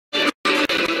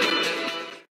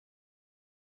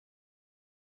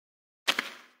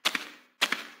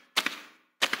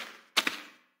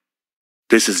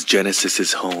This is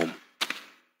Genesis's home.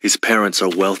 His parents are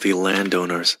wealthy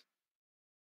landowners.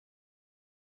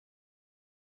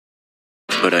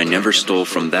 But I never stole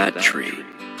from that tree,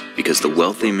 because the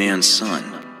wealthy man's son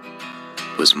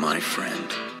was my friend.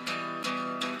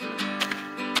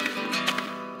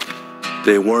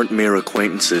 They weren't mere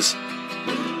acquaintances.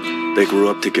 They grew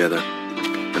up together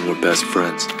and were best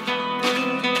friends.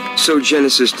 So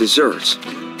Genesis deserts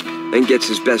and gets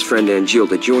his best friend Angeal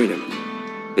to join him.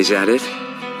 Is that it?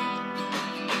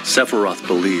 Sephiroth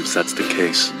believes that's the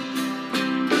case.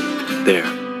 There.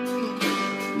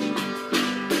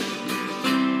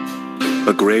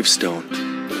 A gravestone,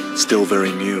 still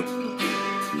very new.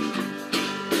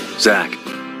 Zack,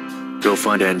 go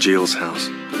find Angeal's house.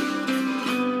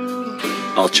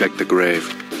 I'll check the grave.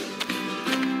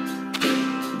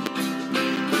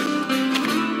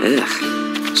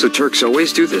 Ugh. So Turks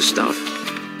always do this stuff?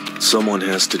 Someone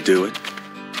has to do it.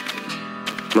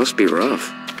 Must be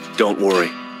rough. Don't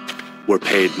worry. We're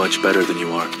paid much better than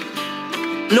you are.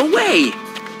 No way!